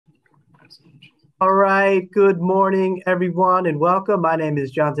All right, good morning, everyone, and welcome. My name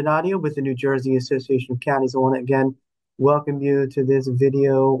is John Donadio with the New Jersey Association of Counties. I want to again welcome you to this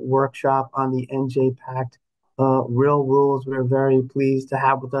video workshop on the NJAC Real Rules. We're very pleased to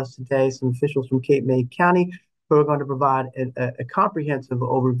have with us today some officials from Cape May County who are going to provide a comprehensive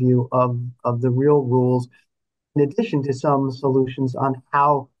overview of the real rules, in addition to some solutions on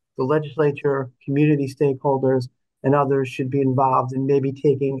how the legislature, community stakeholders, and others should be involved in maybe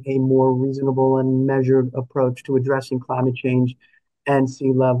taking a more reasonable and measured approach to addressing climate change and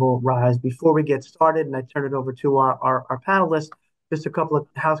sea level rise. Before we get started, and I turn it over to our panelists, just a couple of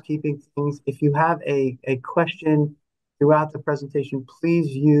housekeeping things. If you have a question throughout the presentation, please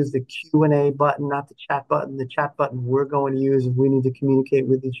use the Q&A button, not the chat button. The chat button we're going to use if we need to communicate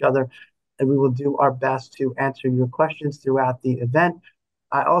with each other, and we will do our best to answer your questions throughout the event.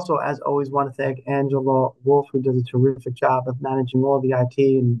 I also, as always, want to thank Angela Wolf, who does a terrific job of managing all the IT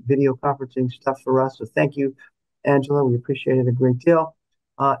and video conferencing stuff for us. So thank you, Angela. We appreciate it a great deal.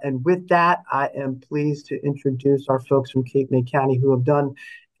 And with that, I am pleased to introduce our folks from Cape May County who have done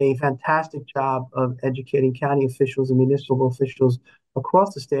a fantastic job of educating county officials and municipal officials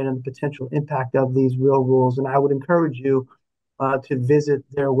across the state on the potential impact of these real rules. And I would encourage you to visit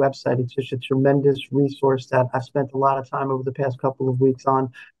their website. It's just a tremendous resource that I've spent a lot of time over the past couple of weeks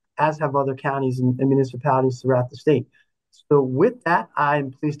on, as have other counties and municipalities throughout the state. So with that, I'm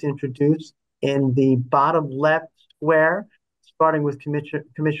pleased to introduce in the bottom left square, starting with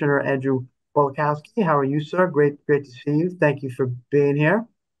Commissioner Andrew Bolakowski. How are you, sir? Great to see you. Thank you for being here.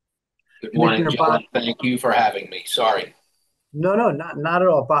 Good morning, John. Thank you for having me. Sorry. No, not at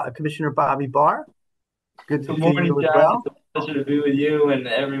all. Commissioner Bobby Barr. Good to Good see morning, you as John. well. It's a pleasure to be with you and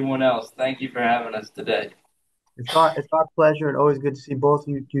everyone else. Thank you for having us today. It's our pleasure, and always good to see both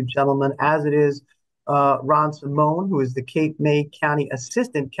you gentlemen, as it is Ron Simone, who is the Cape May County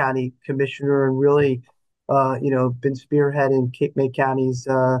Assistant County Commissioner and really been spearheading Cape May County's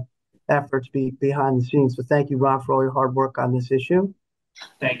efforts behind the scenes. So thank you, Ron, for all your hard work on this issue.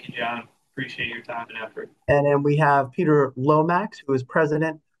 Thank you, John. Appreciate your time and effort. And then we have Peter Lomax, who is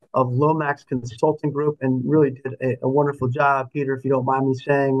president of Lomax Consulting Group and really did a wonderful job, Peter, if you don't mind me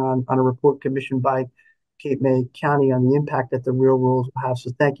saying, on a report commissioned by Cape May County on the impact that the real rules will have.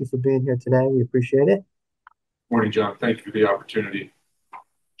 So thank you for being here today. We appreciate it. Morning, John. Thank you for the opportunity.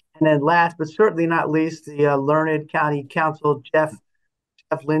 And then last, but certainly not least, the Learned County Council, Jeff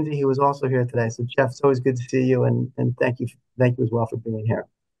Lindsay, who was also here today. So Jeff, it's always good to see you, and thank you as well for being here.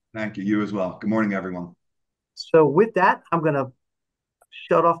 Thank you. You as well. Good morning, everyone. So with that, I'm going to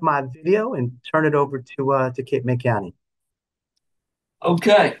shut off my video and turn it over to Cape May County.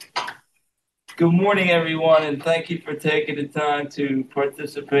 Okay. Good morning, everyone, and thank you for taking the time to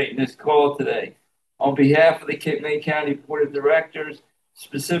participate in this call today. On behalf of the Cape May County Board of Directors,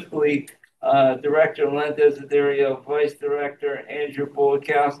 specifically Director Len Desiderio, Vice Director Andrew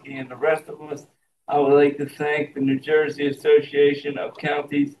Bolakowski, and the rest of us, I would like to thank the New Jersey Association of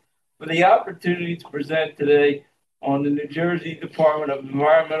Counties for the opportunity to present today on the New Jersey Department of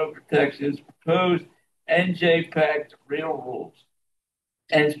Environmental Protection's proposed NJAC real rules,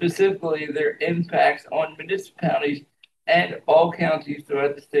 and specifically their impacts on municipalities and all counties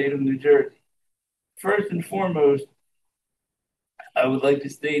throughout the state of New Jersey. First and foremost, I would like to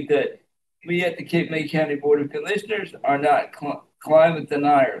state that we at the Cape May County Board of Commissioners are not climate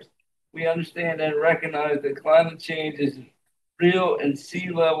deniers. We understand and recognize that climate change is real and sea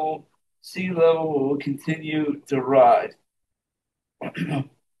level will continue to rise.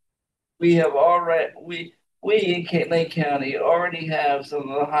 We in Cape May County already have some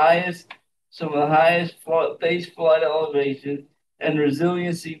of the highest base flood elevations and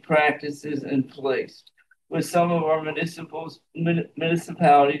resiliency practices in place, with some of our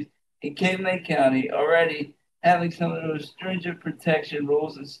municipalities in Cape May County already having some of those stringent protection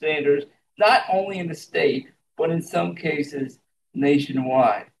rules and standards, not only in the state, but in some cases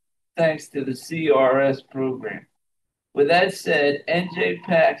nationwide, thanks to the CRS program. With that said,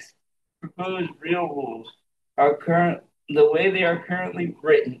 NJAC's proposed real rules the way they are currently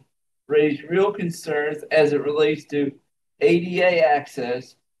written, raise real concerns as it relates to ADA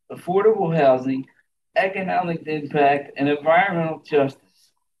access, affordable housing, economic impact, and environmental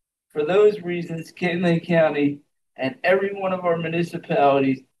justice. For those reasons, Cape May County and every one of our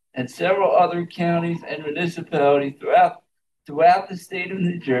municipalities and several other counties and municipalities throughout the state of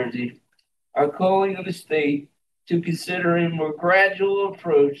New Jersey are calling on the state to consider a more gradual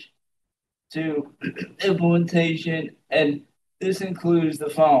approach to implementation, and this includes the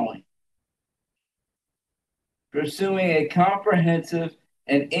following: pursuing a comprehensive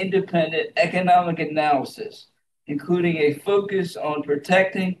and independent economic analysis, including a focus on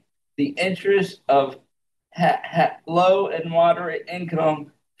protecting the interests of low and moderate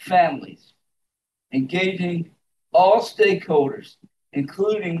income families, engaging all stakeholders,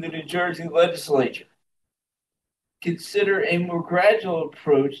 including the New Jersey legislature. Consider a more gradual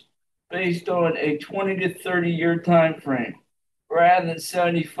approach based on a 20 to 30-year time frame rather than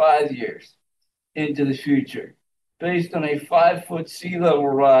 75 years into the future, based on a 5-foot sea level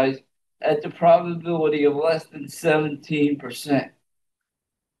rise at the probability of less than 17%.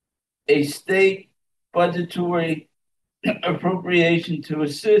 A state budgetary appropriation to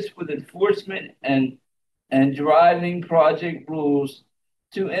assist with enforcement and driving project rules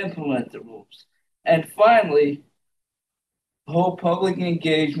to implement the rules. And finally, hold public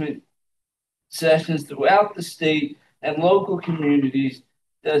engagement sessions throughout the state and local communities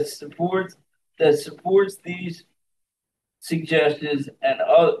that supports these suggestions and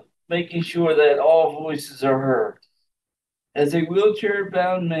making sure that all voices are heard. As a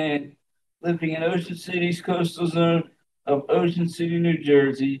wheelchair-bound man living in Ocean City's coastal zone of Ocean City, New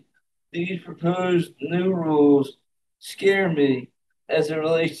Jersey, these proposed new rules scare me as it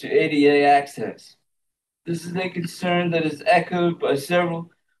relates to ADA access. This is a concern that is echoed by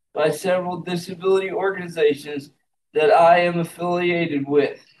several disability organizations that I am affiliated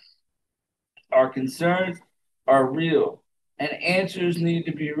with. Our concerns are real, and answers need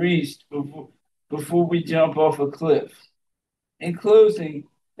to be reached before we jump off a cliff. In closing,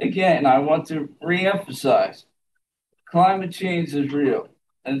 again, I want to reemphasize climate change is real,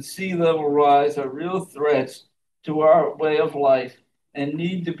 and sea level rise are real threats to our way of life and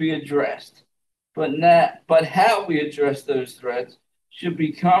need to be addressed. But how we address those threats should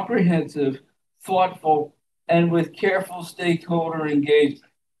be comprehensive, thoughtful, and with careful stakeholder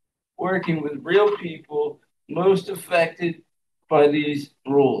engagement, working with real people most affected by these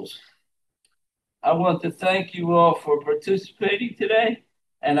rules. I want to thank you all for participating today,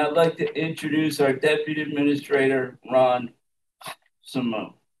 and I'd like to introduce our Deputy Administrator, Ron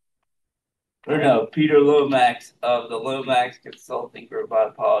Simone. Or no, Peter Lomax of the Lomax Consulting Group. I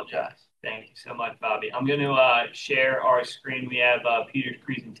apologize. Thank you so much, Bobby. I'm going to share our screen. We have Peter's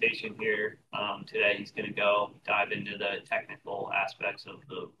presentation here today. He's going to go dive into the technical aspects of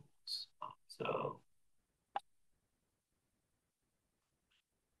the rules.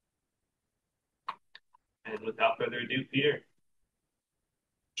 And without further ado, Peter.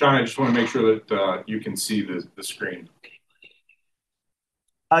 John, I just want to make sure that you can see the screen.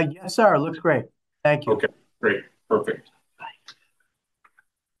 Yes, sir. Looks great. Thank you. Okay, great. Perfect.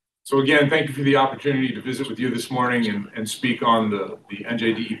 So again, thank you for the opportunity to visit with you this morning and speak on the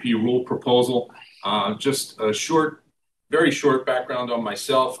NJDEP rule proposal. Just a very short background on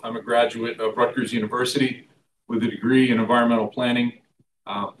myself. I'm a graduate of Rutgers University with a degree in environmental planning.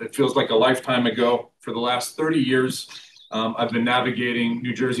 It feels like a lifetime ago. For the last 30 years, I've been navigating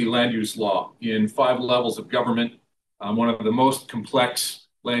New Jersey land use law in 5 levels of government, one of the most complex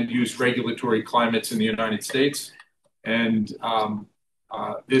land use regulatory climates in the United States. And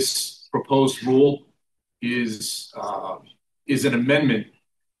this proposed rule is an amendment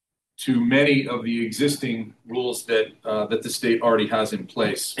to many of the existing rules that the state already has in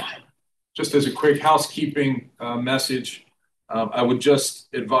place. Just as a quick housekeeping message, I would just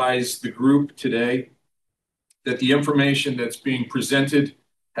advise the group today that the information that's being presented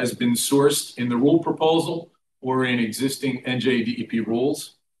has been sourced in the rule proposal or in existing NJDEP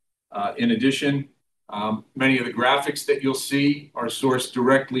rules. In addition, many of the graphics that you'll see are sourced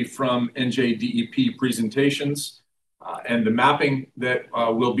directly from NJDEP presentations, and the mapping that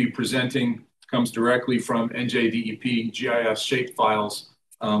we'll be presenting comes directly from NJDEP GIS shape files,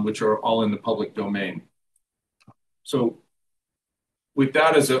 which are all in the public domain. So with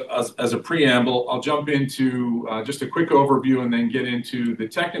that as a preamble, I'll jump into just a quick overview and then get into the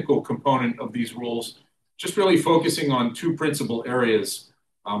technical component of these rules, just really focusing on 2 principal areas.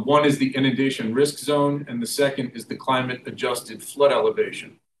 One is the inundation risk zone, and the second is the climate-adjusted flood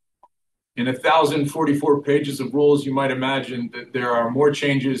elevation. In 1,044 pages of rules, you might imagine that there are more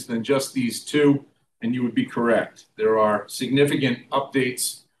changes than just these 2, and you would be correct. There are significant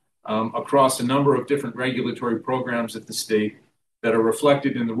updates across a number of different regulatory programs at the state that are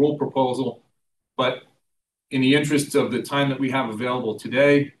reflected in the rule proposal. But in the interests of the time that we have available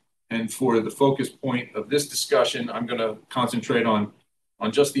today, and for the focus point of this discussion, I'm going to concentrate on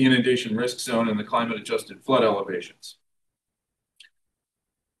just the inundation risk zone and the climate-adjusted flood elevations.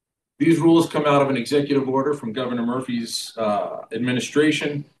 These rules come out of an executive order from Governor Murphy's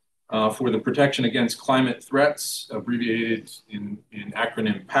administration for the protection against climate threats, abbreviated in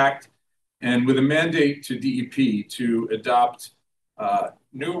acronym PACT, and with a mandate to DEP to adopt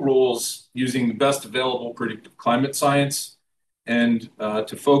new rules using the best available predictive climate science and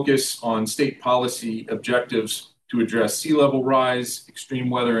to focus on state policy objectives to address sea level rise, extreme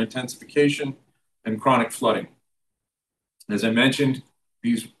weather intensification, and chronic flooding. As I mentioned,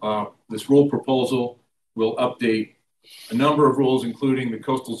 this rule proposal will update a number of rules, including the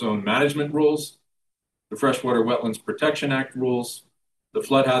Coastal Zone Management Rules, the Freshwater Wetlands Protection Act rules, the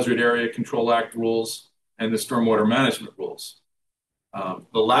Flood Hazard Area Control Act rules, and the Stormwater Management rules.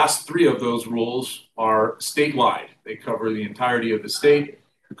 The last three of those rules are statewide. They cover the entirety of the state.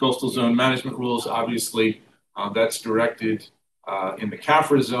 The Coastal Zone Management rules, obviously, that's directed in the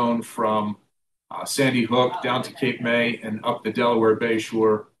CAFRA zone from Sandy Hook down to Cape May and up the Delaware Bay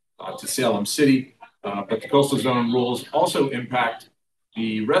shore to Salem City. But the Coastal Zone rules also impact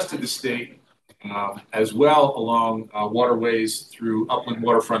the rest of the state as well along waterways through upland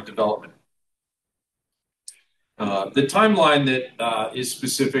waterfront development. The timeline that is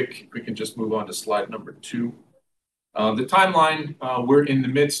specific, we can just move on to slide number 2. The timeline, we're in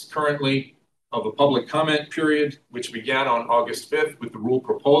the midst currently of a public comment period, which began on August 5th with the rule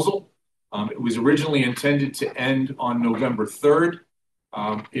proposal. It was originally intended to end on November 3rd.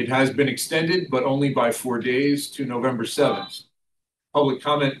 It has been extended, but only by 4 days to November 7th. Public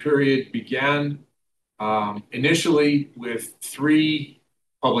comment period began initially with 3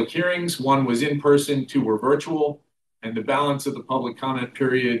 public hearings. 1 was in person, 2 were virtual, and the balance of the public comment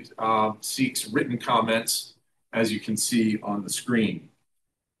period seeks written comments, as you can see on the screen.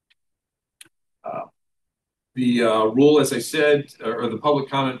 The rule, as I said, or the public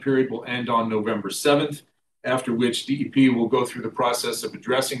comment period will end on November 7th, after which DEP will go through the process of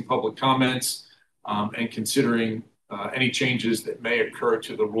addressing public comments and considering any changes that may occur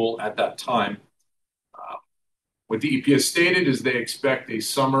to the rule at that time. What DEP has stated is they expect a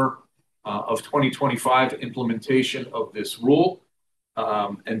summer of 2025 implementation of this rule,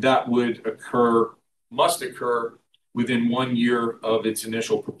 and that must occur within 1 year of its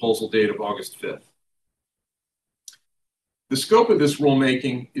initial proposal date of August 5th. The scope of this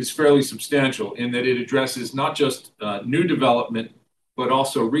rulemaking is fairly substantial in that it addresses not just new development, but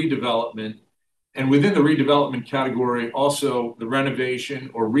also redevelopment. And within the redevelopment category, also the renovation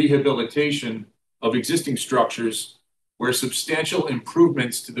or rehabilitation of existing structures where substantial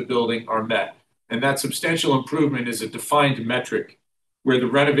improvements to the building are met. And that substantial improvement is a defined metric where the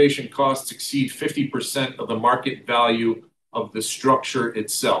renovation costs exceed 50% of the market value of the structure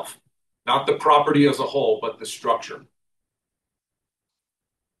itself. Not the property as a whole, but the structure.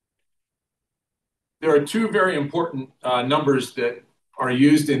 There are 2 very important numbers that are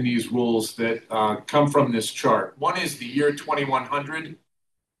used in these rules that come from this chart. One is the year 2100,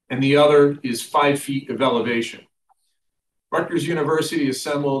 and the other is 5 feet of elevation. Rutgers University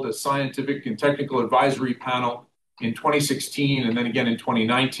assembled a scientific and technical advisory panel in 2016 and then again in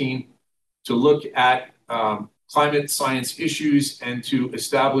 2019 to look at climate science issues and to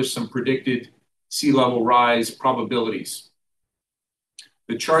establish some predicted sea level rise probabilities.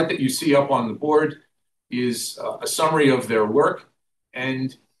 The chart that you see up on the board is a summary of their work.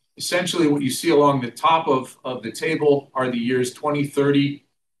 And essentially what you see along the top of the table are the years 2030,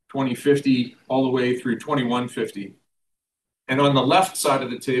 2050, all the way through 2150. And on the left side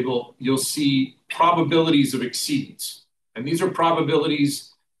of the table, you'll see probabilities of exceedance. And these are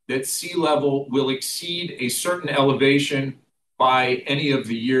probabilities that sea level will exceed a certain elevation by any of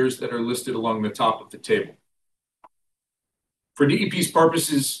the years that are listed along the top of the table. For DEP's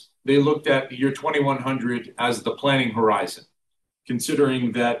purposes, they looked at the year 2100 as the planning horizon,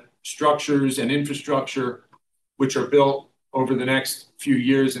 considering that structures and infrastructure which are built over the next few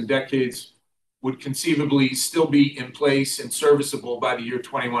years and decades would conceivably still be in place and serviceable by the year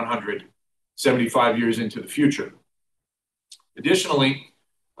 2100, 75 years into the future. Additionally,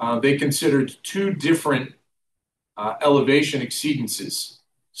 they considered 2 different elevation exceedances.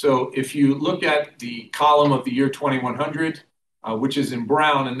 So if you look at the column of the year 2100, which is in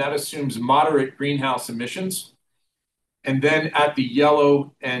brown, and that assumes moderate greenhouse emissions. And then at the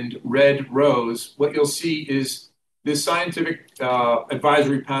yellow and red rows, what you'll see is this scientific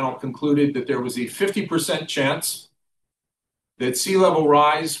advisory panel concluded that there was a 50% chance that sea level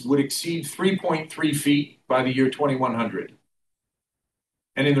rise would exceed 3.3 feet by the year 2100.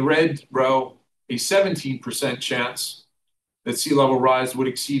 And in the red row, a 17% chance that sea level rise would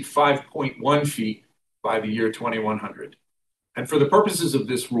exceed 5.1 feet by the year 2100. And for the purposes of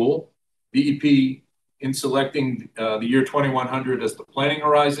this rule, DEP, in selecting the year 2100 as the planning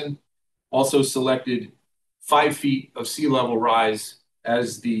horizon, also selected 5 feet of sea level rise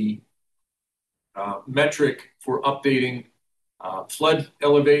as the metric for updating flood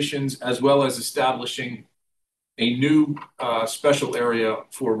elevations, as well as establishing a new special area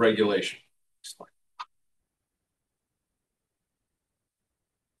for regulation.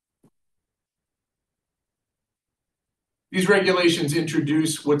 These regulations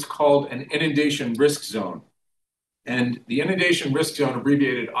introduce what's called an inundation risk zone. And the inundation risk zone,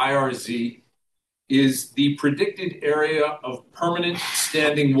 abbreviated IRZ, is the predicted area of permanent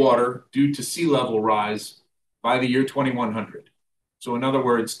standing water due to sea level rise by the year 2100. So in other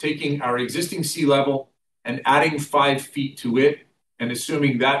words, taking our existing sea level and adding 5 feet to it and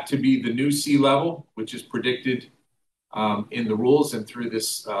assuming that to be the new sea level, which is predicted in the rules and through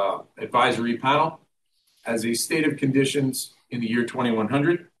this advisory panel as a state of conditions in the year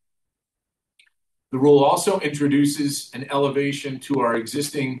 2100. The rule also introduces an elevation to our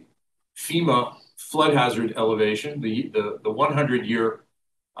existing FEMA flood hazard elevation, the 100-year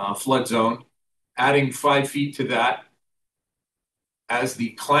flood zone, adding 5 feet to that as the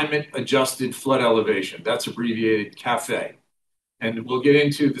climate adjusted flood elevation. That's abbreviated CAFE. And we'll get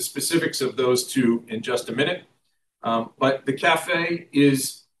into the specifics of those two in just a minute. But the CAFE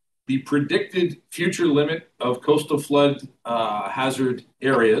is the predicted future limit of coastal flood hazard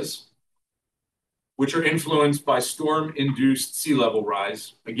areas, which are influenced by storm-induced sea level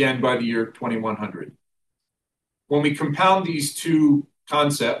rise, again by the year 2100. When we compound these two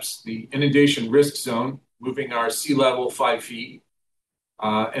concepts, the inundation risk zone, moving our sea level 5 feet,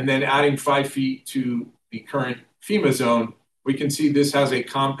 and then adding 5 feet to the current FEMA zone, we can see this has a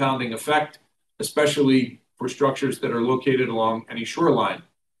compounding effect, especially for structures that are located along any shoreline,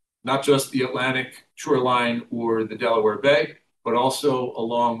 not just the Atlantic shoreline or the Delaware Bay, but also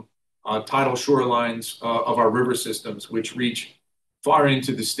along tidal shorelines of our river systems, which reach far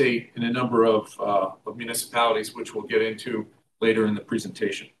into the state in a number of municipalities, which we'll get into later in the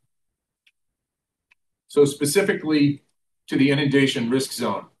presentation. So specifically to the inundation risk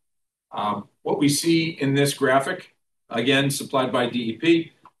zone, what we see in this graphic, again supplied by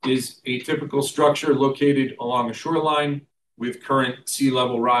DEP, is a typical structure located along a shoreline with current sea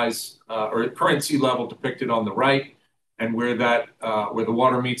level rise or current sea level depicted on the right, and where the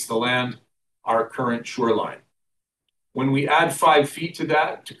water meets the land, our current shoreline. When we add 5 feet to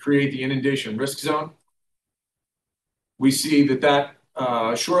that to create the inundation risk zone, we see that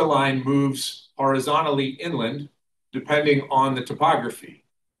shoreline moves horizontally inland depending on the topography.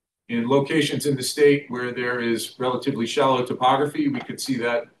 In locations in the state where there is relatively shallow topography, we could see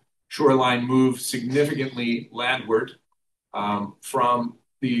that shoreline move significantly landward from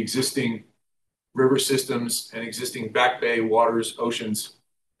the existing river systems and existing back bay waters, oceans,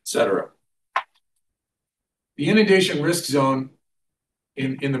 etc. The inundation risk zone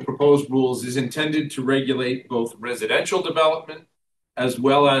in the proposed rules is intended to regulate both residential development as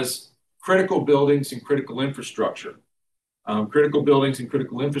well as critical buildings and critical infrastructure. Critical buildings and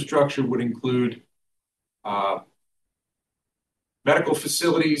critical infrastructure would include medical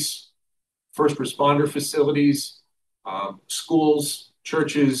facilities, first responder facilities, schools,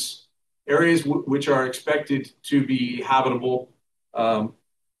 churches, areas which are expected to be habitable.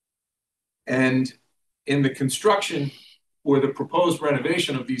 And in the construction or the proposed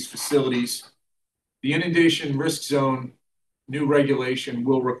renovation of these facilities, the inundation risk zone new regulation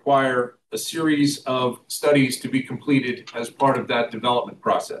will require a series of studies to be completed as part of that development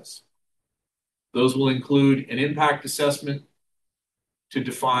process. Those will include an impact assessment to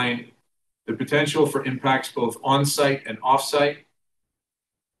define the potential for impacts both on-site and off-site,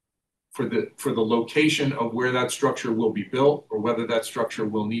 for the location of where that structure will be built or whether that structure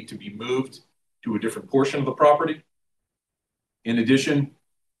will need to be moved to a different portion of the property. In addition,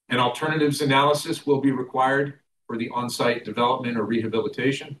 an alternatives analysis will be required for the on-site development or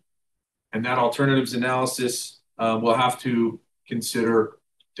rehabilitation. And that alternatives analysis will have to consider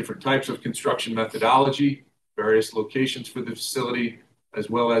different types of construction methodology, various locations for the facility, as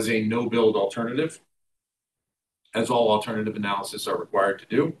well as a no-build alternative, as all alternative analysis are required to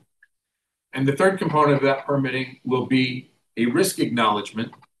do. And the third component of that permitting will be a risk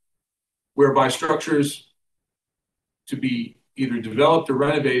acknowledgement, whereby structures to be either developed or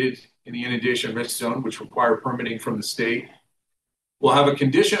renovated in the inundation risk zone, which require permitting from the state, will have a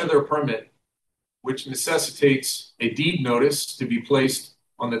condition of their permit which necessitates a deed notice to be placed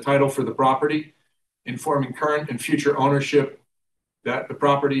on the title for the property, informing current and future ownership that the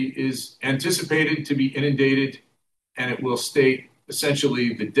property is anticipated to be inundated, and it will state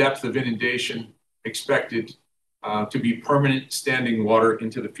essentially the depth of inundation expected to be permanent standing water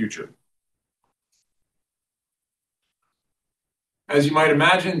into the future. As you might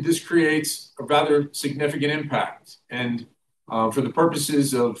imagine, this creates a rather significant impact. And for the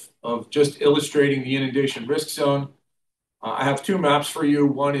purposes of just illustrating the inundation risk zone, I have two maps for you.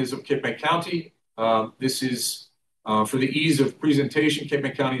 One is of Cape May County. This is for the ease of presentation, Cape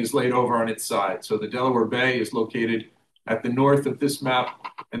May County is laid over on its side. So the Delaware Bay is located at the north of this map,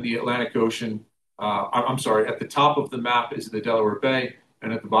 and the Atlantic Ocean I'm sorry, at the top of the map is the Delaware Bay,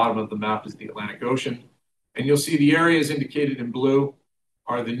 and at the bottom of the map is the Atlantic Ocean. And you'll see the areas indicated in blue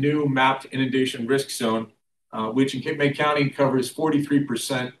are the new mapped inundation risk zone, which in Cape May County covers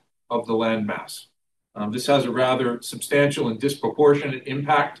 43% of the land mass. This has a rather substantial and disproportionate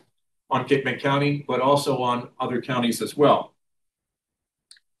impact on Cape May County, but also on other counties as well.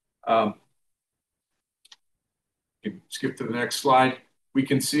 Skip to the next slide. We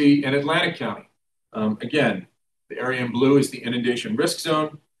can see in Atlantic County, again, the area in blue is the inundation risk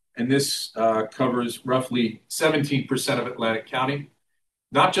zone, and this covers roughly 17% of Atlantic County,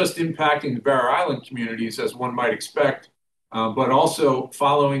 not just impacting the Barr Island communities as one might expect, but also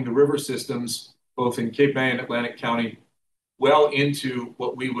following the river systems, both in Cape May and Atlantic County, well into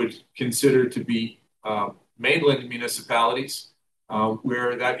what we would consider to be mainland municipalities,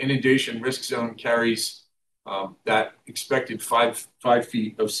 where that inundation risk zone carries that expected 5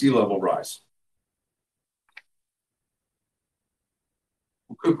 feet of sea level rise.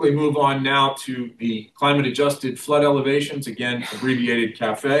 We'll quickly move on now to the climate adjusted flood elevations, again, abbreviated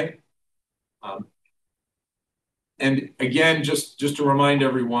CAFE. And again, just to remind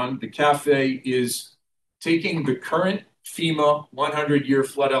everyone, the CAFE is taking the current FEMA 100-year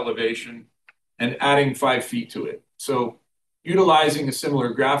flood elevation and adding 5 feet to it. So utilizing a similar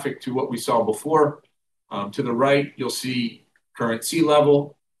graphic to what we saw before, to the right, you'll see current sea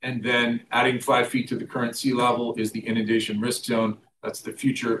level, and then adding 5 feet to the current sea level is the inundation risk zone. That's the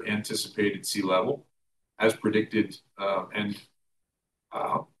future anticipated sea level, as predicted and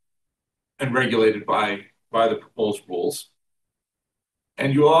regulated by the proposed rules.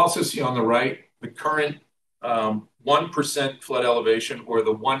 And you'll also see on the right the current 1% flood elevation, or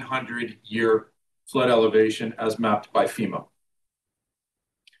the 100-year flood elevation as mapped by FEMA.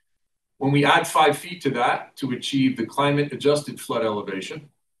 When we add 5 feet to that to achieve the climate adjusted flood elevation,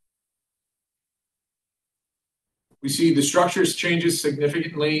 we see the structures changes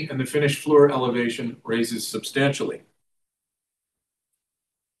significantly and the finished floor elevation raises substantially.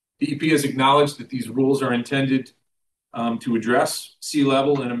 DEP has acknowledged that these rules are intended to address sea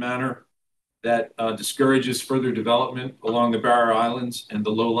level in a manner that discourages further development along the Barrier Islands and the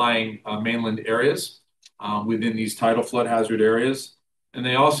low-lying mainland areas within these tidal flood hazard areas. And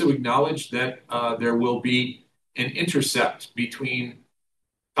they also acknowledge that there will be an intercept between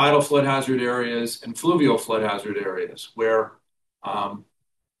tidal flood hazard areas and fluvial flood hazard areas where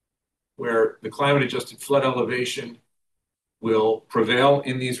the climate adjusted flood elevation will prevail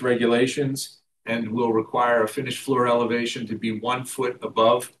in these regulations and will require a finished floor elevation to be 1 foot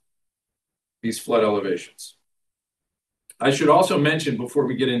above these flood elevations. I should also mention before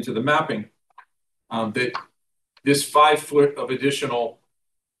we get into the mapping that this 5 foot of additional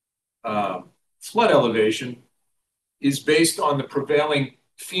flood elevation is based on the prevailing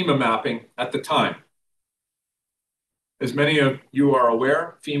FEMA mapping at the time. As many of you are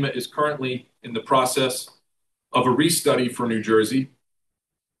aware, FEMA is currently in the process of a restudy for New Jersey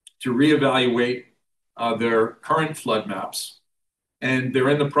to reevaluate their current flood maps. And they're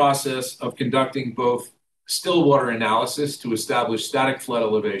in the process of conducting both still water analysis to establish static flood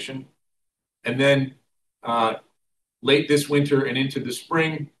elevation. And then late this winter and into the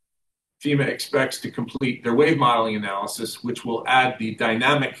spring, FEMA expects to complete their wave modeling analysis, which will add the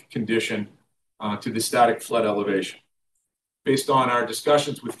dynamic condition to the static flood elevation. Based on our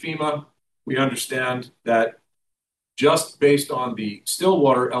discussions with FEMA, we understand that just based on the still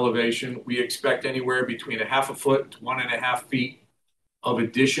water elevation, we expect anywhere between 0.5 foot to 1.5 feet of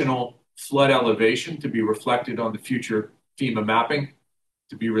additional flood elevation to be reflected on the future FEMA mapping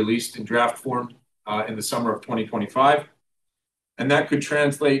to be released in draft form in the summer of 2025. And that could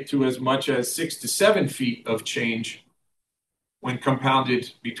translate to as much as 6 to 7 feet of change when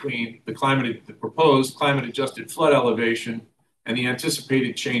compounded between the proposed climate adjusted flood elevation and the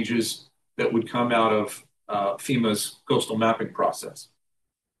anticipated changes that would come out of FEMA's coastal mapping process.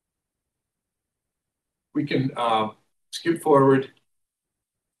 We can skip forward.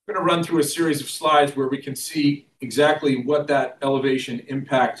 I'm going to run through a series of slides where we can see exactly what that elevation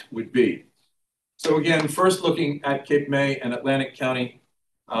impact would be. So again, first looking at Cape May and Atlantic County,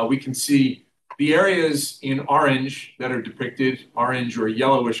 we can see the areas in orange that are depicted, orange or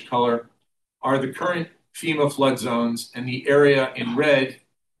yellowish color, are the current FEMA flood zones, and the area in red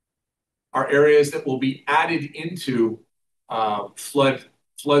are areas that will be added into flood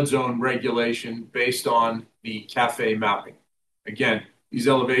zone regulation based on the CAFE mapping. Again, these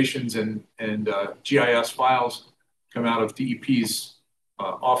elevations and GIS files come out of DEP's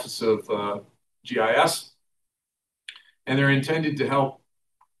Office of GIS, and they're intended to help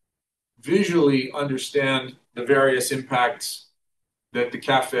visually understand the various impacts that the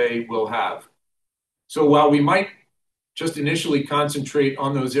CAFE will have. So while we might just initially concentrate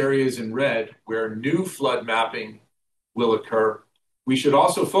on those areas in red where new flood mapping will occur, we should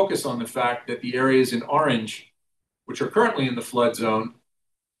also focus on the fact that the areas in orange, which are currently in the flood zone,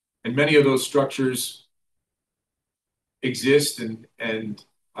 and many of those structures exist and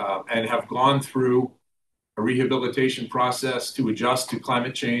have gone through a rehabilitation process to adjust to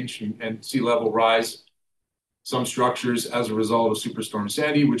climate change and sea level rise. Some structures as a result of Superstorm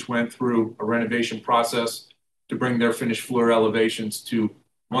Sandy, which went through a renovation process to bring their finished floor elevations to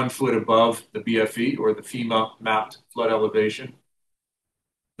 1 foot above the BFE or the FEMA mapped flood elevation.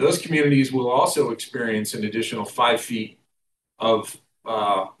 Those communities will also experience an additional 5 feet of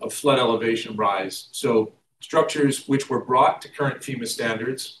flood elevation rise. So structures which were brought to current FEMA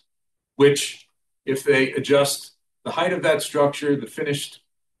standards, which if they adjust the height of that structure, the finished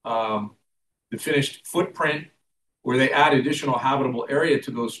footprint, or they add additional habitable area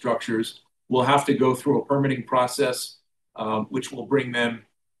to those structures, will have to go through a permitting process, which will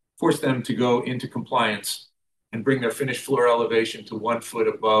force them to go into compliance and bring their finished floor elevation to 1 foot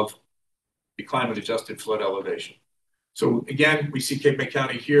above the climate adjusted flood elevation. So again, we see Cape May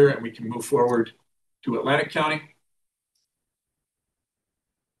County here, and we can move forward to Atlantic County.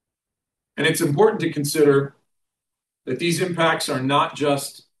 And it's important to consider that these impacts are not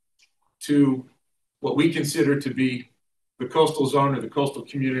just to what we consider to be the coastal zone or the coastal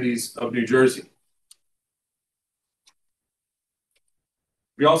communities of New Jersey.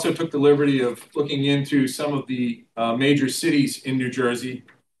 We also took the liberty of looking into some of the major cities in New Jersey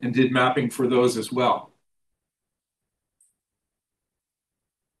and did mapping for those as well.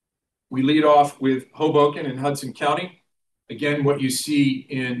 We lead off with Hoboken and Hudson County. Again, what you see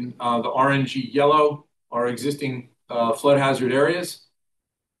in the orangey yellow are existing flood hazard areas,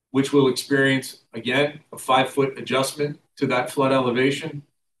 which will experience, again, a 5-foot adjustment to that flood elevation,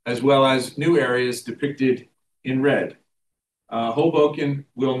 as well as new areas depicted in red. Hoboken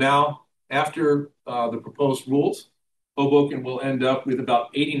will now, after the proposed rules, Hoboken will end up with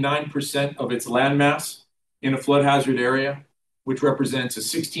about 89% of its landmass in a flood hazard area, which represents a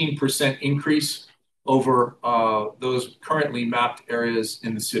 16% increase over those currently mapped areas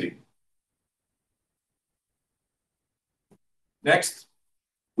in the city. Next,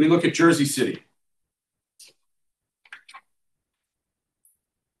 we look at Jersey City.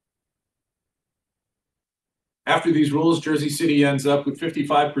 After these rules, Jersey City ends up with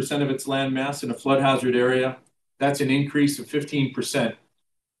 55% of its land mass in a flood hazard area. That's an increase of 15%.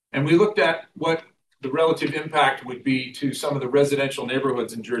 And we looked at what the relative impact would be to some of the residential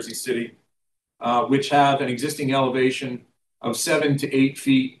neighborhoods in Jersey City, which have an existing elevation of 7 to 8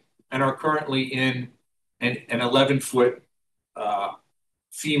 feet and are currently in an 11-foot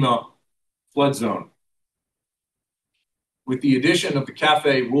FEMA flood zone. With the addition of the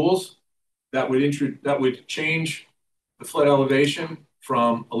CAFE rules, that would change the flood elevation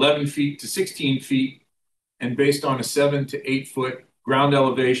from 11 feet to 16 feet, and based on a 7 to 8 foot ground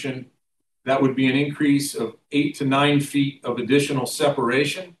elevation, that would be an increase of 8 to 9 feet of additional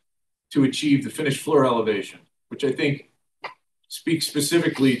separation to achieve the finished floor elevation, which I think speaks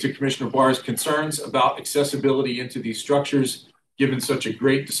specifically to Commissioner Barr's concerns about accessibility into these structures, given such a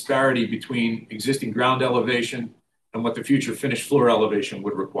great disparity between existing ground elevation and what the future finished floor elevation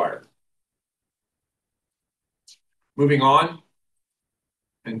would require. Moving on,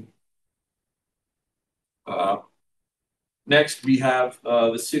 and next we have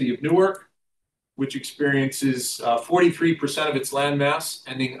the city of Newark, which experiences 43% of its land mass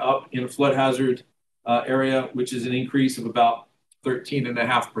ending up in a flood hazard area, which is an increase of about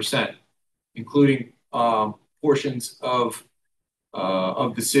 13.5%, including portions of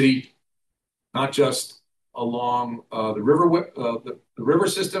the city, not just along the river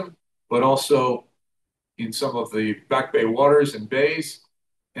system, but also in some of the back bay waters and bays,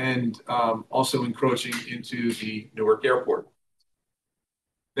 and also encroaching into the Newark airport.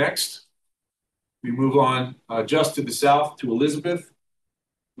 Next, we move on just to the south to Elizabeth,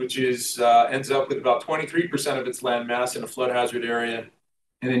 which ends up with about 23% of its land mass in a flood hazard area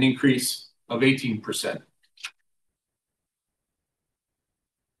and an increase of 18%.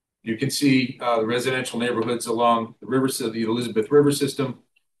 You can see the residential neighborhoods along the Elizabeth River system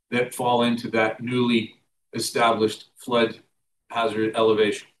that fall into that newly established flood hazard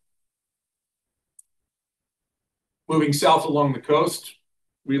elevation. Moving south along the coast,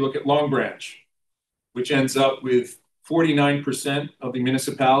 we look at Long Branch, which ends up with 49% of the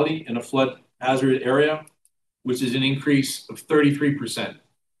municipality in a flood hazard area, which is an increase of 33%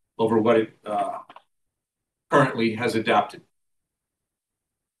 over what it currently has adapted.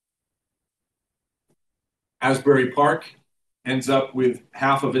 Asbury Park ends up with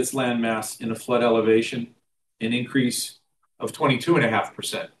half of its landmass in a flood elevation, an increase of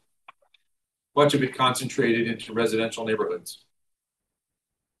 22.5%. Much of it concentrated into residential neighborhoods.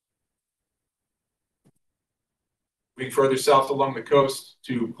 Moving further south along the coast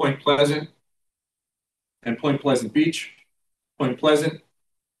to Point Pleasant and Point Pleasant Beach. Point Pleasant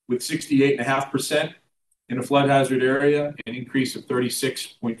with 68.5% in a flood hazard area, an increase of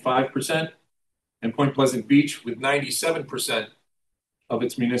 36.5%. And Point Pleasant Beach with 97% of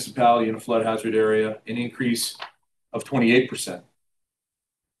its municipality in a flood hazard area, an increase of 28%.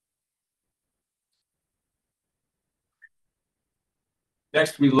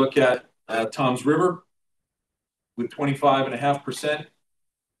 Next, we look at Toms River with 25.5%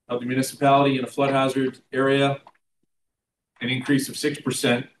 of the municipality in a flood hazard area, an increase of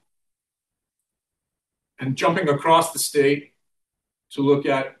 6%. And jumping across the state to look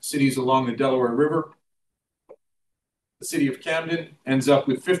at cities along the Delaware River, the city of Camden ends up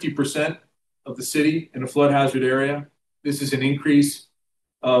with 50% of the city in a flood hazard area. This is an increase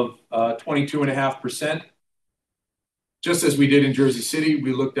of 22.5%. Just as we did in Jersey City,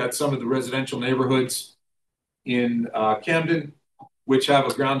 we looked at some of the residential neighborhoods in Camden, which have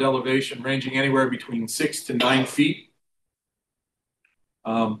a ground elevation ranging anywhere between 6 to 9 feet,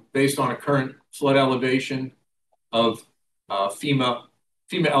 based on a current flood elevation of FEMA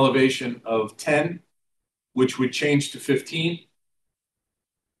elevation of 10, which would change to 15,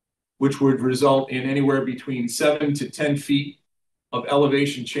 which would result in anywhere between 7 to 10 feet of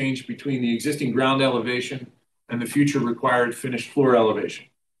elevation change between the existing ground elevation and the future required finished floor elevation.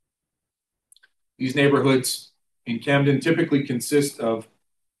 These neighborhoods in Camden typically consist of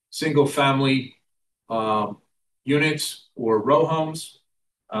single-family units or row homes,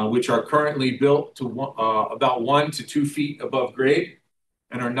 which are currently built to about 1 to 2 feet above grade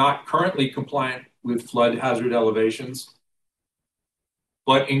and are not currently compliant with flood hazard elevations.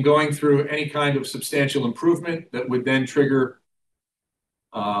 But in going through any kind of substantial improvement that would then trigger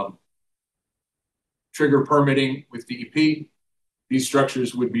permitting with DEP, these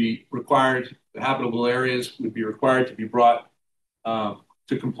structures would be required, the habitable areas would be required to be brought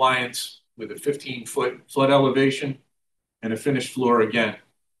to compliance with a 15-foot flood elevation and a finished floor, again,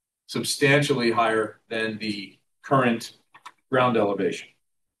 substantially higher than the current ground elevation.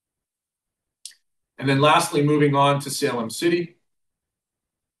 And then lastly, moving on to Salem City,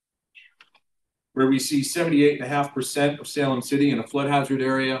 where we see 78.5% of Salem City in a flood hazard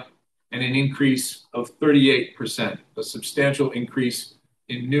area and an increase of 38%, a substantial increase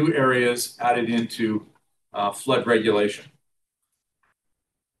in new areas added into flood regulation.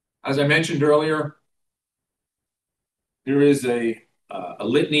 As I mentioned earlier, there is a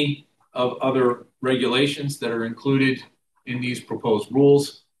litany of other regulations that are included in these proposed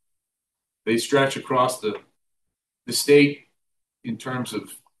rules. They stretch across the state in terms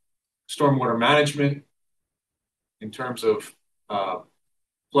of stormwater management, in terms of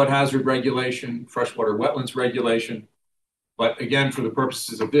flood hazard regulation, freshwater wetlands regulation. But again, for the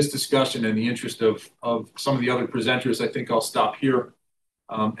purposes of this discussion and the interest of some of the other presenters, I think I'll stop here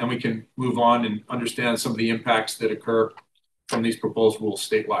and we can move on and understand some of the impacts that occur from these proposed rules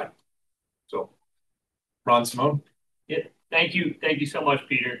statewide. So, Ron Simone. Yeah, thank you so much,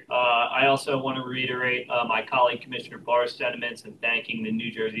 Peter. I also want to reiterate my colleague Commissioner Barr's sentiments and thanking the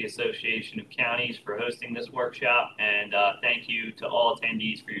New Jersey Association of Counties for hosting this workshop. And thank you to all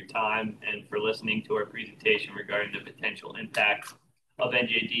attendees for your time and for listening to our presentation regarding the potential impact of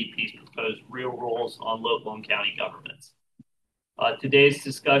NJDEP's proposed real rules on local and county governments. Today's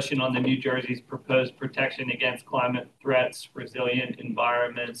discussion on the New Jersey's proposed protection against climate threats, resilient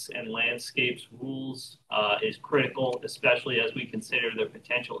environments, and landscapes rules is critical, especially as we consider the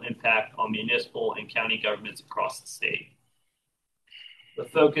potential impact on municipal and county governments across the state. The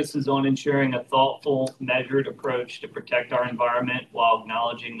focus is on ensuring a thoughtful, measured approach to protect our environment while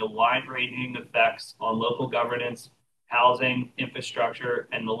acknowledging the wide-ranging effects on local governance, housing, infrastructure,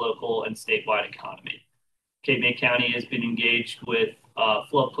 and the local and statewide economy. Cape May County has been engaged with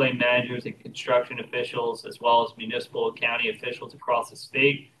floodplain managers and construction officials, as well as municipal and county officials across the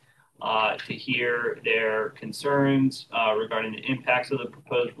state to hear their concerns regarding the impacts of the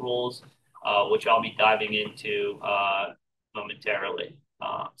proposed rules, which I'll be diving into momentarily.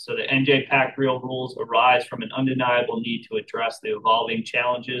 So the NJAC real rules arise from an undeniable need to address the evolving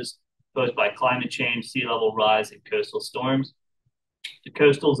challenges posed by climate change, sea level rise, and coastal storms. The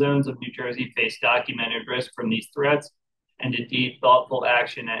coastal zones of New Jersey face documented risk from these threats, and indeed thoughtful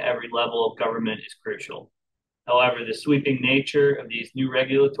action at every level of government is crucial. However, the sweeping nature of these new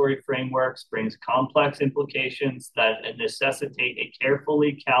regulatory frameworks brings complex implications that necessitate a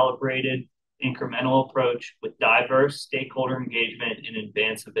carefully calibrated incremental approach with diverse stakeholder engagement in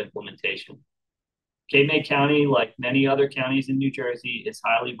advance of implementation. Cape May County, like many other counties in New Jersey, is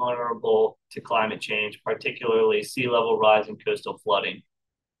highly vulnerable to climate change, particularly sea level rise and coastal flooding.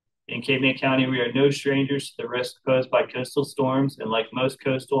 In Cape May County, we are no strangers to the risk posed by coastal storms, and like most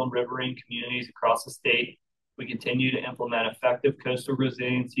coastal and riverine communities across the state, we continue to implement effective coastal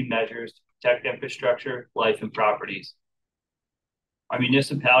resiliency measures to protect infrastructure, life, and properties. Our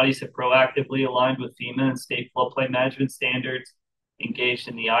municipalities have proactively aligned with FEMA and state floodplain management standards, engaged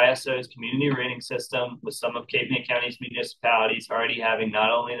in the ISO's community rating system, with some of Cape May County's municipalities already having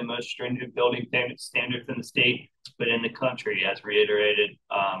not only the most stringent building payment standards in the state, but in the country, as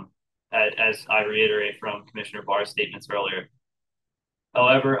I reiterate from Commissioner Barr's statements earlier.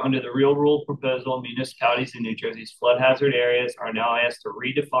 However, under the real rule proposal, municipalities in New Jersey's flood hazard areas are now asked to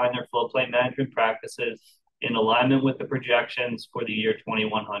redefine their floodplain management practices in alignment with the projections for the year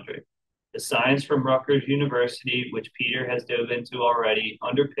 2100. The science from Rutgers University, which Peter has dove into already,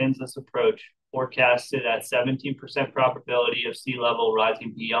 underpins this approach, forecasted at 17% probability of sea level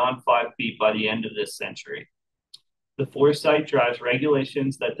rising beyond 5 feet by the end of this century. The foresight drives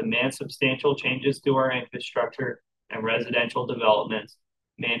regulations that demand substantial changes to our infrastructure and residential developments,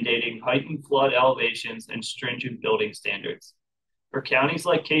 mandating heightened flood elevations and stringent building standards. For counties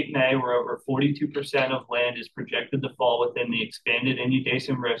like Cape May, where over 42% of land is projected to fall within the expanded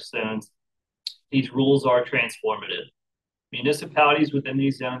inundation risk zones, these rules are transformative. Municipalities within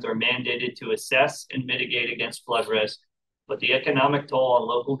these zones are mandated to assess and mitigate against flood risk, but the economic toll on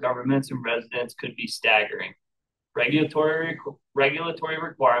local governments and residents could be staggering. Regulatory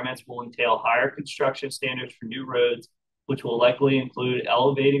requirements will entail higher construction standards for new roads, which will likely include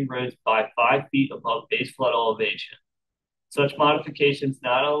elevating roads by 5 feet above base flood elevation. Such modifications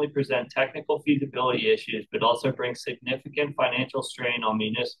not only present technical feasibility issues, but also bring significant financial strain on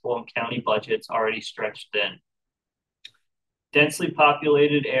municipal and county budgets already stretched thin. Densely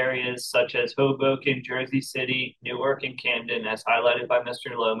populated areas such as Hoboken, Jersey City, Newark, and Camden, as highlighted by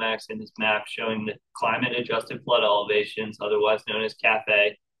Mr. Lomax in his map showing the climate-adjusted flood elevations, otherwise known as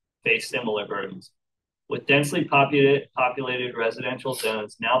CAFE, face similar burdens. With densely populated residential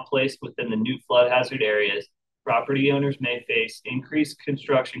zones now placed within the new flood hazard areas, property owners may face increased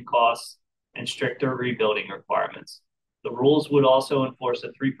construction costs and stricter rebuilding requirements. The rules would also enforce a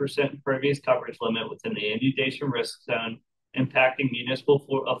 3% impervious coverage limit within the inundation risk zone, impacting municipal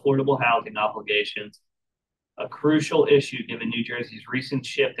affordable housing obligations, a crucial issue given New Jersey's recent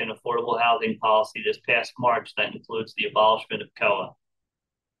shift in affordable housing policy this past March that includes the abolishment of COA.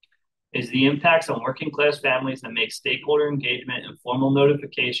 Is the impacts on working class families that make stakeholder engagement and formal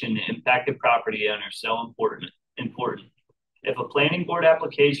notification to impacted property owners so important. If a planning board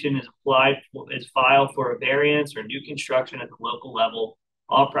application is filed for a variance or new construction at the local level,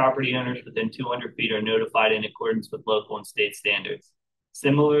 all property owners within 200 feet are notified in accordance with local and state standards.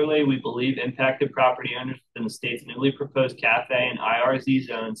 Similarly, we believe impacted property owners within the state's newly proposed CAFE and IRZ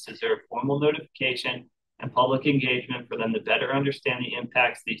zones deserve formal notification and public engagement for them to better understand the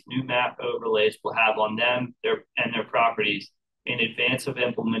impacts these new map overlays will have on them and their properties in advance of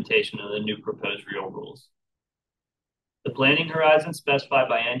implementation of the new proposed real rules. The planning horizon specified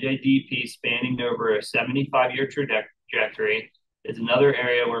by NJDEP, spanning over a 75-year trajectory, is another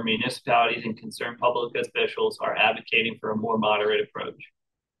area where municipalities and concerned public officials are advocating for a more moderate approach.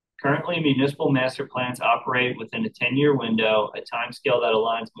 Currently, municipal master plans operate within a 10-year window, a timescale that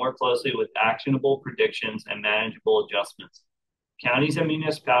aligns more closely with actionable predictions and manageable adjustments. Counties and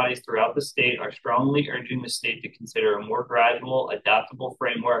municipalities throughout the state are strongly urging the state to consider a more gradual, adaptable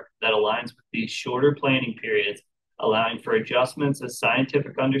framework that aligns with these shorter planning periods, allowing for adjustments as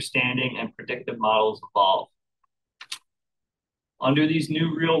scientific understanding and predictive models evolve. Under these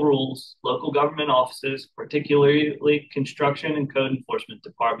new real rules, local government offices, particularly construction and code enforcement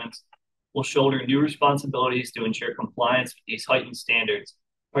departments, will shoulder new responsibilities to ensure compliance with these heightened standards,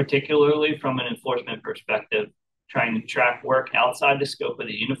 particularly from an enforcement perspective, trying to track work outside the scope of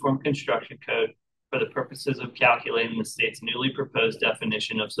the Uniform Construction Code for the purposes of calculating the state's newly proposed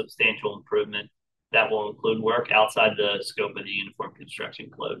definition of substantial improvement that will include work outside the scope of the Uniform Construction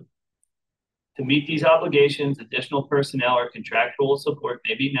Code. To meet these obligations, additional personnel or contractual support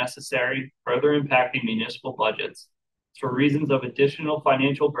may be necessary, further impacting municipal budgets. For reasons of additional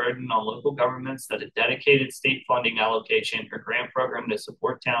financial burden on local governments, that a dedicated state funding allocation or grant program to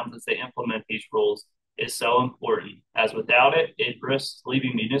support towns as they implement these rules is so important, as without it, it risks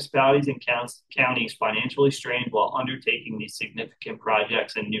leaving municipalities and counties financially strained while undertaking these significant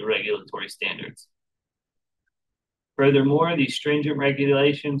projects and new regulatory standards. Furthermore, these stringent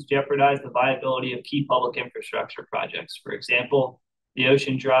regulations jeopardize the viability of key public infrastructure projects. For example, The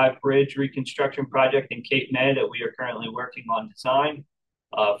Ocean Drive Bridge reconstruction project in Cape May that we are currently working on design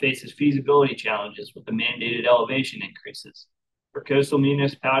faces feasibility challenges with the mandated elevation increases. For coastal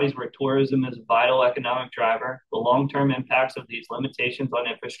municipalities where tourism is a vital economic driver, the long-term impacts of these limitations on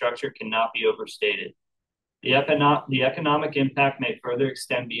infrastructure cannot be overstated. The economic impact may further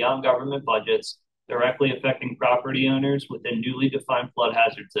extend beyond government budgets, directly affecting property owners within newly defined flood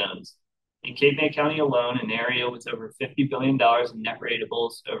hazard zones. In Cape May County alone, an area with over $50 billion in net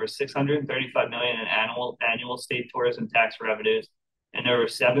ratables, over $635 million in annual state tourism tax revenues, and over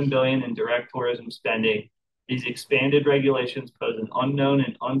 $7 billion in direct tourism spending, these expanded regulations pose an unknown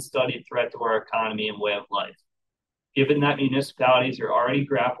and unstudied threat to our economy and way of life. Given that municipalities are already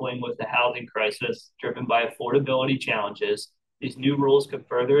grappling with the housing crisis driven by affordability challenges, these new rules could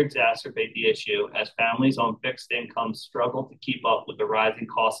further exacerbate the issue as families on fixed incomes struggle to keep up with the rising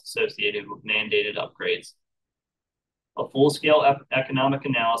costs associated with mandated upgrades. A full-scale economic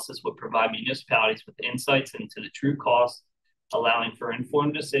analysis would provide municipalities with insights into the true costs, allowing for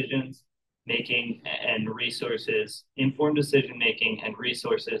informed decision-making and resource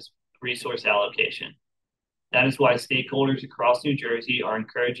allocation. That is why stakeholders across New Jersey are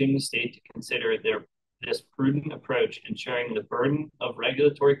encouraging the state to consider this prudent approach, ensuring the burden of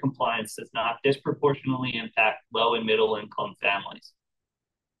regulatory compliance does not disproportionately impact low and middle income families.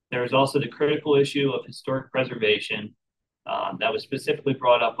 There is also the critical issue of historic preservation that was specifically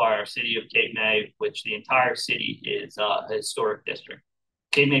brought up by our city of Cape May, which the entire city is a historic district.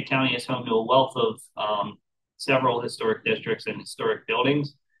 Cape May County is home to a wealth of several historic districts and historic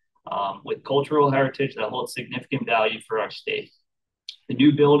buildings with cultural heritage that holds significant value for our state. The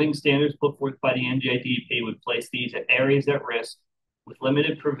new building standards put forth by the NJDEP would place these areas at risk with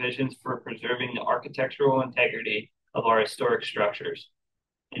limited provisions for preserving the architectural integrity of our historic structures.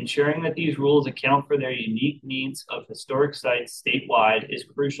 Ensuring that these rules account for their unique needs of historic sites statewide is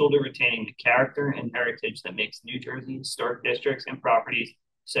crucial to retaining the character and heritage that makes New Jersey historic districts and properties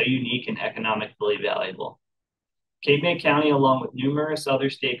so unique and economically valuable. Cape May County, along with numerous other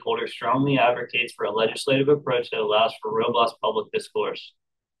stakeholders, strongly advocates for a legislative approach that allows for robust public discourse.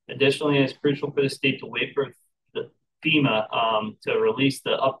 Additionally, it is crucial for the state to wait for the FEMA to release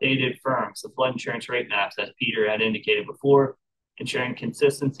the updated FIRMs, the flood insurance rate maps, as Peter had indicated before, ensuring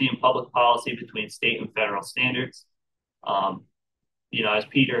consistency in public policy between state and federal standards. As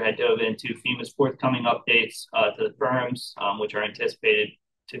Peter had dove into, FEMA's forthcoming updates to the FIRMs, which are anticipated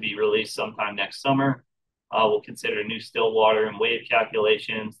to be released sometime next summer, will consider new still water and wave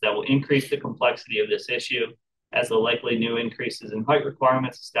calculations that will increase the complexity of this issue, as the likely new increases in height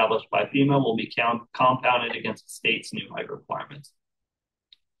requirements established by FEMA will be compounded against the state's new height requirements.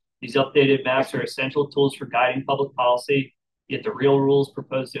 These updated maps are essential tools for guiding public policy, yet the real rules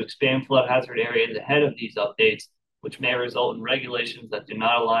propose to expand flood hazard areas ahead of these updates, which may result in regulations that do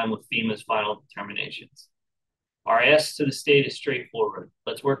not align with FEMA's final determinations. Our ask to the state is straightforward.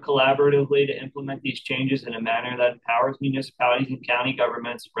 Let's work collaboratively to implement these changes in a manner that empowers municipalities and county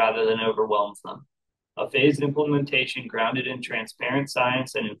governments rather than overwhelms them. A phased implementation grounded in transparent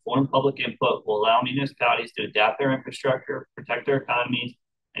science and informed public input will allow municipalities to adapt their infrastructure, protect their economies,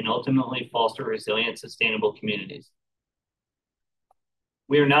 and ultimately foster resilient, sustainable communities.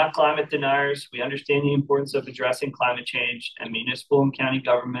 We are not climate deniers. We understand the importance of addressing climate change, and municipal and county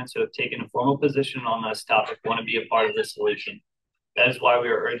governments who have taken a formal position on this topic want to be a part of the solution. That is why we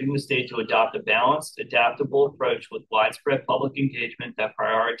are urging the state to adopt a balanced, adaptable approach with widespread public engagement that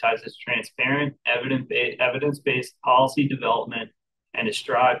prioritizes transparent, evidence-based policy development and to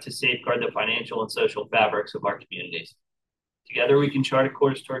strive to safeguard the financial and social fabrics of our communities. Together, we can chart a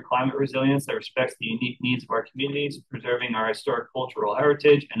course toward climate resilience that respects the unique needs of our communities, preserving our historic cultural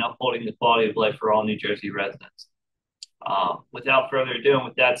heritage, and upholding the quality of life for all New Jersey residents. Without further ado, and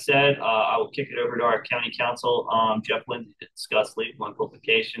with that said, I will kick it over to our County Counsel, Jeff Lindsay, to discuss legal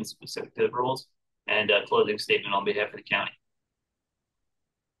implications specific to the rules and a closing statement on behalf of the county.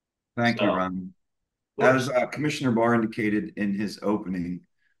 Thank you, Ron. As Commissioner Barr indicated in his opening,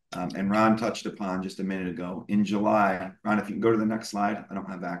 and Ron touched upon just a minute ago, in July, Ron, if you can go to the next slide, I don't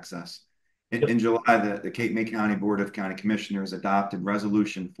have access. In July, the Cape May County Board of County Commissioners adopted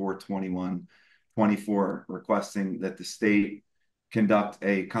Resolution 421-24, requesting that the state conduct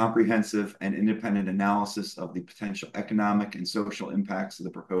a comprehensive and independent analysis of the potential economic and social impacts of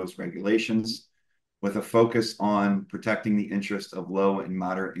the proposed regulations, with a focus on protecting the interests of low and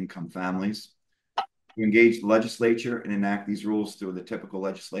moderate income families. To engage the legislature and enact these rules through the typical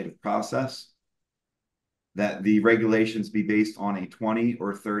legislative process, that the regulations be based on a 20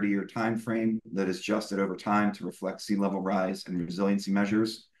 or 30-year time frame that is adjusted over time to reflect sea level rise and resiliency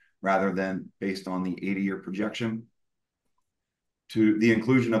measures, rather than based on the 80-year projection. to the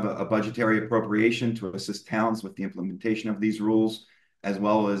inclusion of a budgetary appropriation to assist towns with the implementation of these rules, as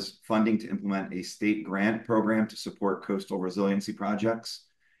well as funding to implement a state grant program to support coastal resiliency projects.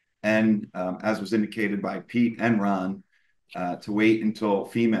 And as was indicated by Pete and Ron, to wait until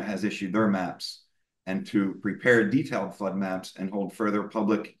FEMA has issued their maps and to prepare detailed flood maps and hold further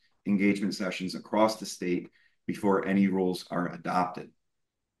public engagement sessions across the state before any rules are adopted.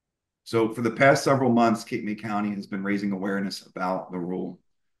 So for the past several months, Cape May County has been raising awareness about the rule.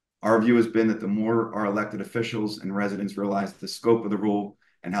 Our view has been that the more our elected officials and residents realize the scope of the rule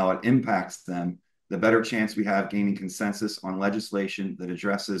and how it impacts them, the better chance we have gaining consensus on legislation that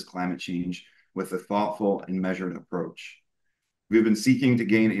addresses climate change with a thoughtful and measured approach. We've been seeking to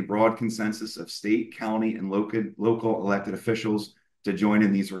gain a broad consensus of state, county, and local elected officials to join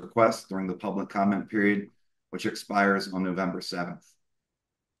in these requests during the public comment period, which expires on November 7th.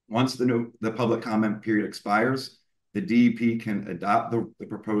 Once the public comment period expires, the DEP can adopt the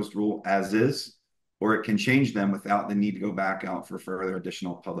proposed rule as is, or it can change them without the need to go back out for further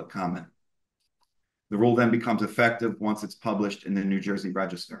additional public comment. The rule then becomes effective once it's published in the New Jersey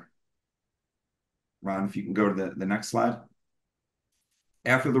Register. Ron, if you can go to the next slide.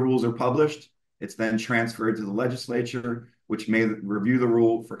 After the rules are published, it's then transferred to the legislature, which may review the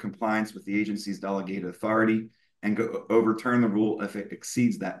rule for compliance with the agency's delegated authority and overturn the rule if it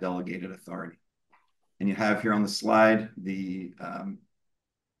exceeds that delegated authority. And you have here on the slide the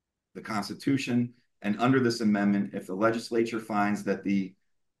Constitution. And under this amendment, if the legislature finds that the,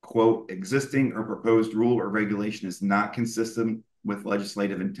 quote, existing or proposed rule or regulation is not consistent with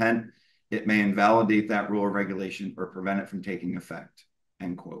legislative intent, it may invalidate that rule or regulation or prevent it from taking effect,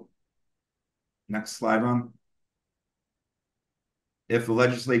 end quote. Next slide, Ron. If the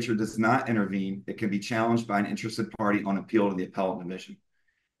legislature does not intervene, it can be challenged by an interested party on appeal to the appellate division.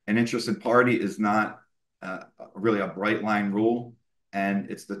 An interested party is not really a bright line rule,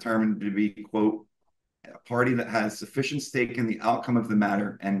 and it's determined to be, quote, a party that has sufficient stake in the outcome of the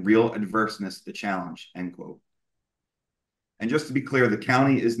matter and real adverseness to challenge, end quote. And just to be clear, the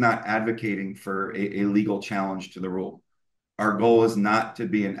county is not advocating for a legal challenge to the rule. Our goal is not to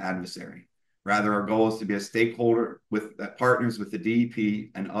be an adversary. Rather, our goal is to be a stakeholder that partners with the DEP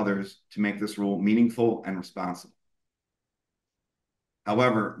and others to make this rule meaningful and responsible.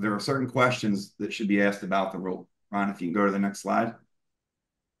 However, there are certain questions that should be asked about the rule. Ron, if you can go to the next slide.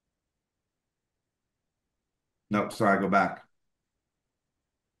 Nope, sorry, go back.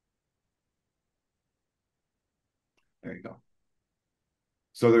 There you go.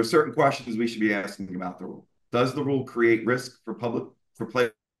 So there are certain questions we should be asking about the rule. Does the rule create risk for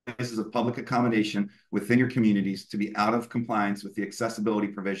places of public accommodation within your communities to be out of compliance with the accessibility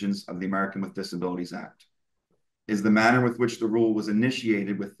provisions of the American with Disabilities Act? Is the manner with which the rule was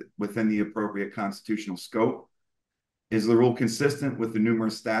initiated within the appropriate constitutional scope? Is the rule consistent with the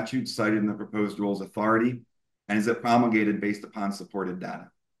numerous statutes cited in the proposed rule's authority? And is it promulgated based upon supported data?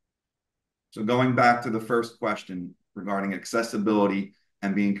 So going back to the first question regarding accessibility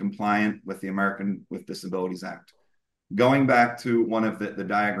and being compliant with the American with Disabilities Act. Going back to one of the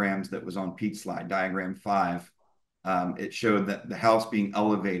diagrams that was on Pete's slide, diagram 5, it showed that the house being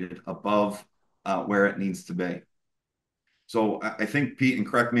elevated above where it needs to be. So I think, Pete, and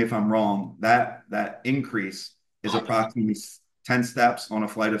correct me if I'm wrong, that increase is approximately 10 steps on a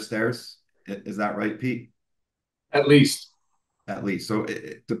flight of stairs. Is that right, Pete? At least. At least. So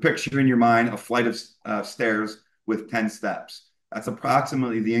to picture in your mind a flight of stairs with 10 steps. That's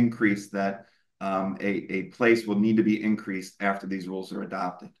approximately the increase that a place will need to be increased after these rules are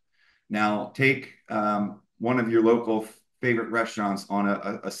adopted. Now, take one of your local favorite restaurants on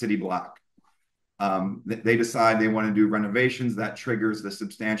a city block. They decide they want to do renovations. That triggers the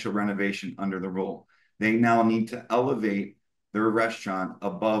substantial renovation under the rule. They now need to elevate their restaurant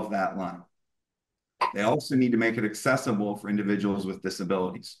above that line. They also need to make it accessible for individuals with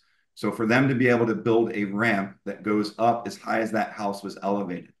disabilities. So for them to be able to build a ramp that goes up as high as that house was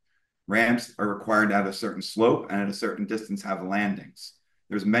elevated. Ramps are required to have a certain slope and at a certain distance have landings.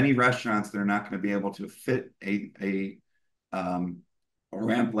 There's many restaurants that are not going to be able to fit a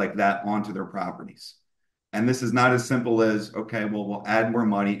ramp like that onto their properties. And this is not as simple as, okay, well, we'll add more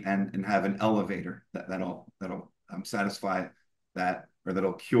money and have an elevator that'll satisfy that, or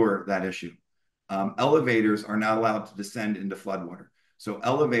that'll cure that issue. Elevators are not allowed to descend into floodwater. So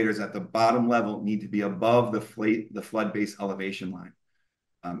elevators at the bottom level need to be above the flood-based elevation line.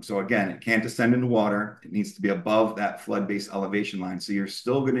 So again, it can't descend into water. It needs to be above that flood-based elevation line. So you're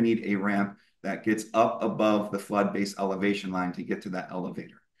still going to need a ramp that gets up above the flood-based elevation line to get to that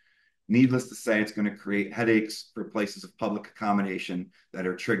elevator. Needless to say, it's going to create headaches for places of public accommodation that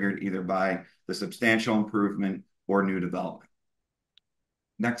are triggered either by the substantial improvement or new development.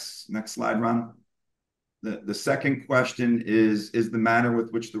 Next slide, Ron. The second question is the manner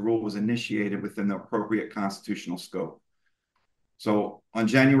with which the rule was initiated within the appropriate constitutional scope. So on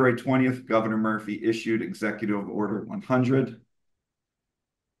January 20th, Governor Murphy issued Executive Order 100,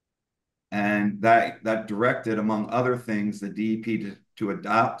 and that directed, among other things, the DEP to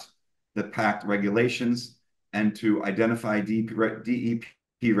adopt the PACT regulations and to identify DEP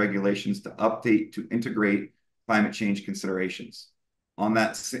regulations to update, to integrate climate change considerations. On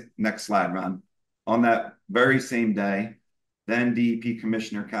that next slide, Ron. On that very same day, then DEP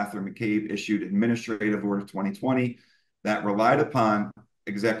Commissioner Catherine McCabe issued Administrative Order 2020 that relied upon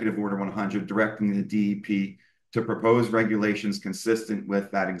Executive Order 100, directing the DEP to propose regulations consistent with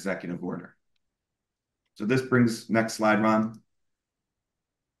that executive order. So this brings, next slide, Ron.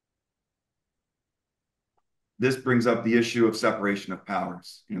 This brings up the issue of separation of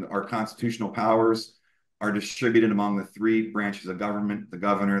powers. Our constitutional powers are distributed among the three branches of government: the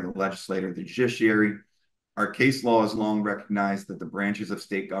governor, the legislature, the judiciary. Our case law has long recognized that the branches of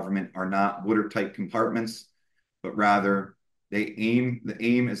state government are not watertight compartments, but rather the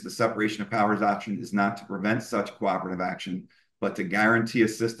aim is the separation of powers option is not to prevent such cooperative action, but to guarantee a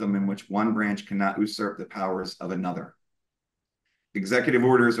system in which one branch cannot usurp the powers of another. Executive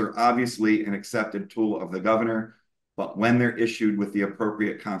orders are obviously an accepted tool of the governor, but when they're issued with the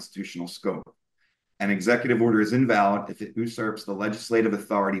appropriate constitutional scope. An executive order is invalid if it usurps the legislative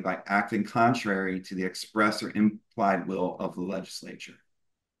authority by acting contrary to the express or implied will of the legislature.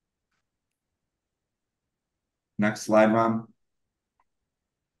 Next slide, Ron.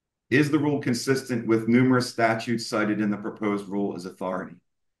 Is the rule consistent with numerous statutes cited in the proposed rule as authority?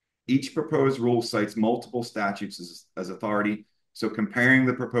 Each proposed rule cites multiple statutes as authority, so comparing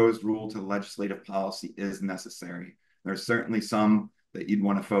the proposed rule to legislative policy is necessary. There's certainly some that you'd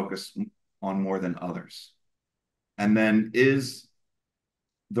want to focus on more than others. And then, is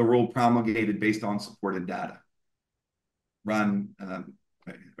the rule promulgated based on supported data? Ron,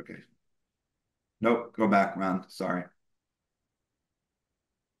 okay. Nope, go back, Ron, sorry.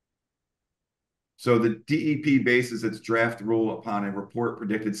 So the DEP bases its draft rule upon a report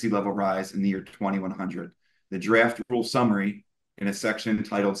predicted sea level rise in the year 2100. The draft rule summary, in a section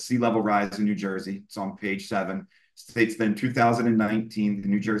entitled Sea Level Rise in New Jersey, it's on page 7, states that in 2019, the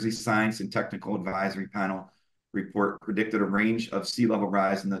New Jersey Science and Technical Advisory Panel report predicted a range of sea level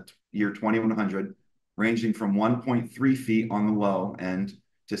rise in the year 2100, ranging from 1.3 feet on the low end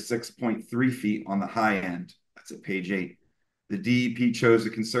to 6.3 feet on the high end. That's at page 8. The DEP chose a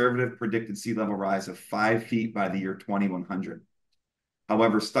conservative predicted sea level rise of 5 feet by the year 2100.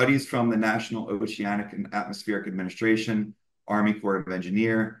 However, studies from the National Oceanic and Atmospheric Administration, Army Corps of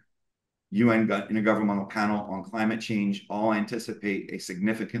Engineers, UN Intergovernmental Panel on Climate Change all anticipate a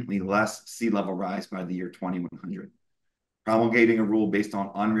significantly less sea level rise by the year 2100. Promulgating a rule based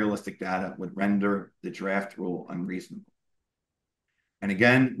on unrealistic data would render the draft rule unreasonable. And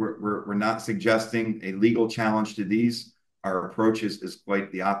again, we're not suggesting a legal challenge to these. Our approach is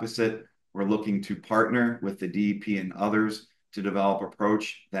quite the opposite. We're looking to partner with the DEP and others to develop an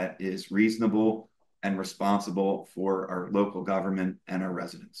approach that is reasonable and responsible for our local government and our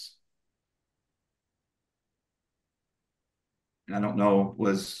residents. And I don't know,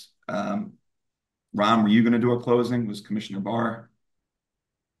 was Ron, were you going to do a closing? Was Commissioner Barr?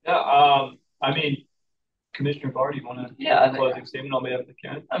 Yeah, I mean, Commissioner Barr, do you want to closing statement on behalf of the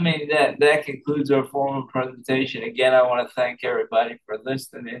county? I mean, that concludes our formal presentation. Again, I want to thank everybody for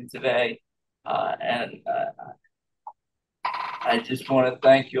listening in today. And I just want to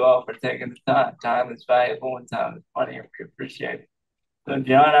thank you all for taking the time. Time is valuable and time is money, and we appreciate it. So,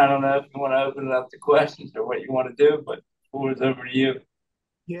 John, I don't know if you want to open it up to questions or what you want to do, but the floor is over to you.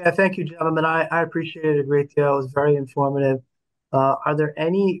 Yeah, thank you, gentlemen. I appreciate it a great deal. It was very informative. Are there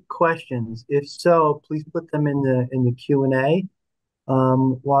any questions? If so, please put them in the Q&A.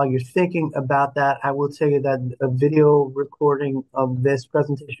 While you're thinking about that, I will tell you that a video recording of this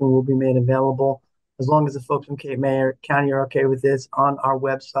presentation will be made available, as long as the folks from Cape May County are okay with this, on our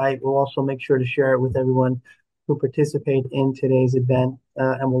website. We'll also make sure to share it with everyone who participate in today's event.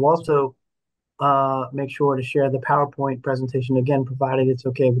 And we'll also make sure to share the PowerPoint presentation, again, provided it's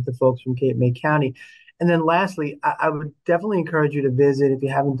okay with the folks from Cape May County. And then lastly, I would definitely encourage you to visit, if you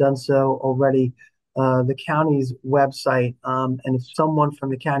haven't done so already, the county's website. And if someone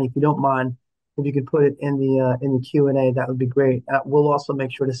from the county, if you don't mind, if you could put it in the Q&A, that would be great. We'll also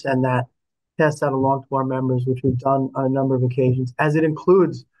make sure to pass that along to our members, which we've done on a number of occasions, as it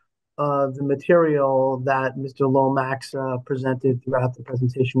includes the material that Mr. Lomax presented throughout the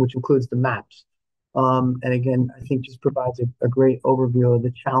presentation, which includes the maps. And again, I think just provides a great overview of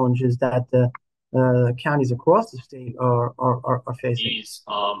the challenges that the counties across the state are facing.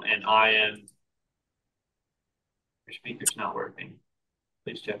 And I am. Your speaker's not working.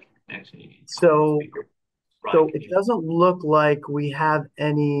 Please check your connection. So it doesn't look like we have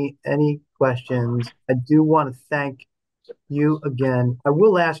any questions. I do want to thank you again. I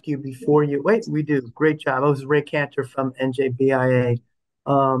will ask you before you wait. We do great job. It was Ray Cantor from NJBIA,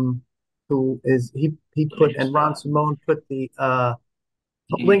 who is he put, and Ron Simone put the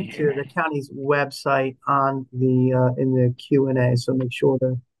link to the county's website on the in the Q&A. So make sure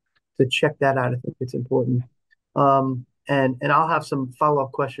to check that out. I think it's important. And I'll have some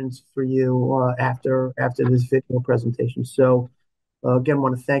follow-up questions for you after this video presentation. So again,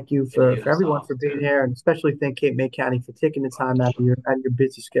 want to thank you for everyone for being here, and especially thank Cape May County for taking the time out of your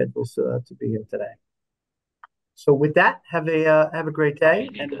busy schedules to be here today. So with that, have a great day,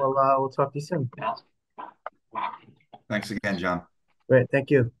 and we'll talk to you soon. Thanks again, John. Great,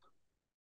 thank you.